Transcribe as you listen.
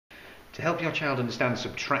To help your child understand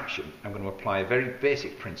subtraction, I'm going to apply a very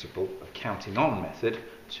basic principle of counting on method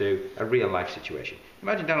to a real life situation.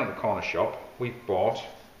 Imagine down at the corner shop we've bought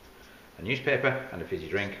a newspaper and a fizzy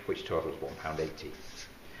drink which totals £1.80.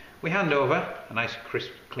 We hand over a nice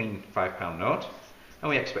crisp clean £5 note and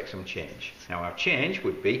we expect some change. Now our change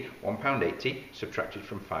would be £1.80 subtracted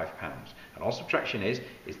from £5, and all subtraction is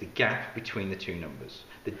the gap between the two numbers,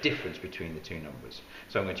 the difference between the two numbers.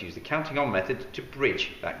 So I'm going to use the counting on method to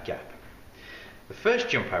bridge that gap. The first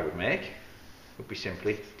jump I would make would be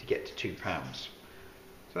simply to get to £2. So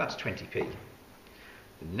that's 20p.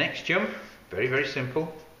 The next jump, very, very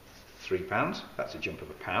simple, £3, that's a jump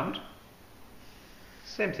of £1.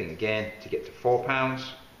 Same thing again to get to £4,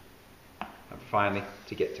 and finally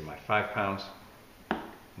to get to my £5. And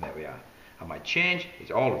there we are. And my change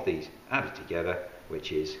is all of these added together,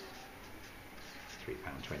 which is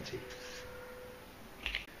 £3.20.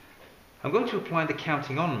 I'm going to apply the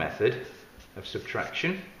counting on method of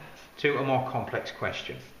subtraction to a more complex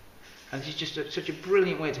question. And this is just such a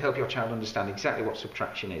brilliant way to help your child understand exactly what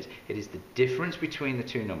subtraction is. It is the difference between the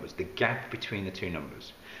two numbers, the gap between the two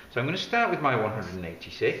numbers. So I'm going to start with my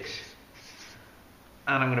 186,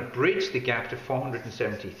 and I'm going to bridge the gap to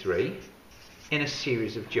 473 in a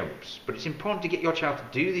series of jumps. But it's important to get your child to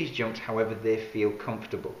do these jumps however they feel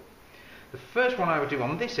comfortable. The first one I would do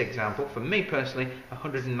on this example, for me personally,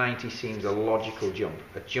 190 seems a logical jump,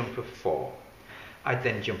 a jump of 4. I'd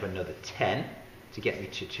then jump another 10 to get me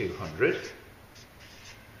to 200,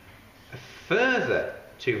 a further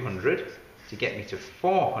 200 to get me to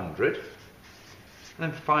 400, and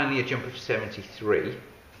then finally a jump of 73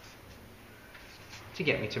 to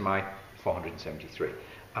get me to my 473.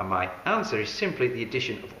 And my answer is simply the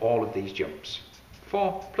addition of all of these jumps.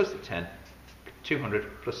 4 plus the 10,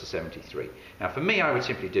 200 plus the 73. Now for me I would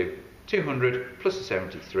simply do 200 plus the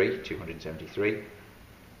 73, 273,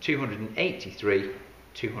 283,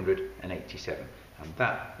 287. And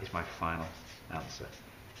that is my final answer.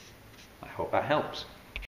 I hope that helps.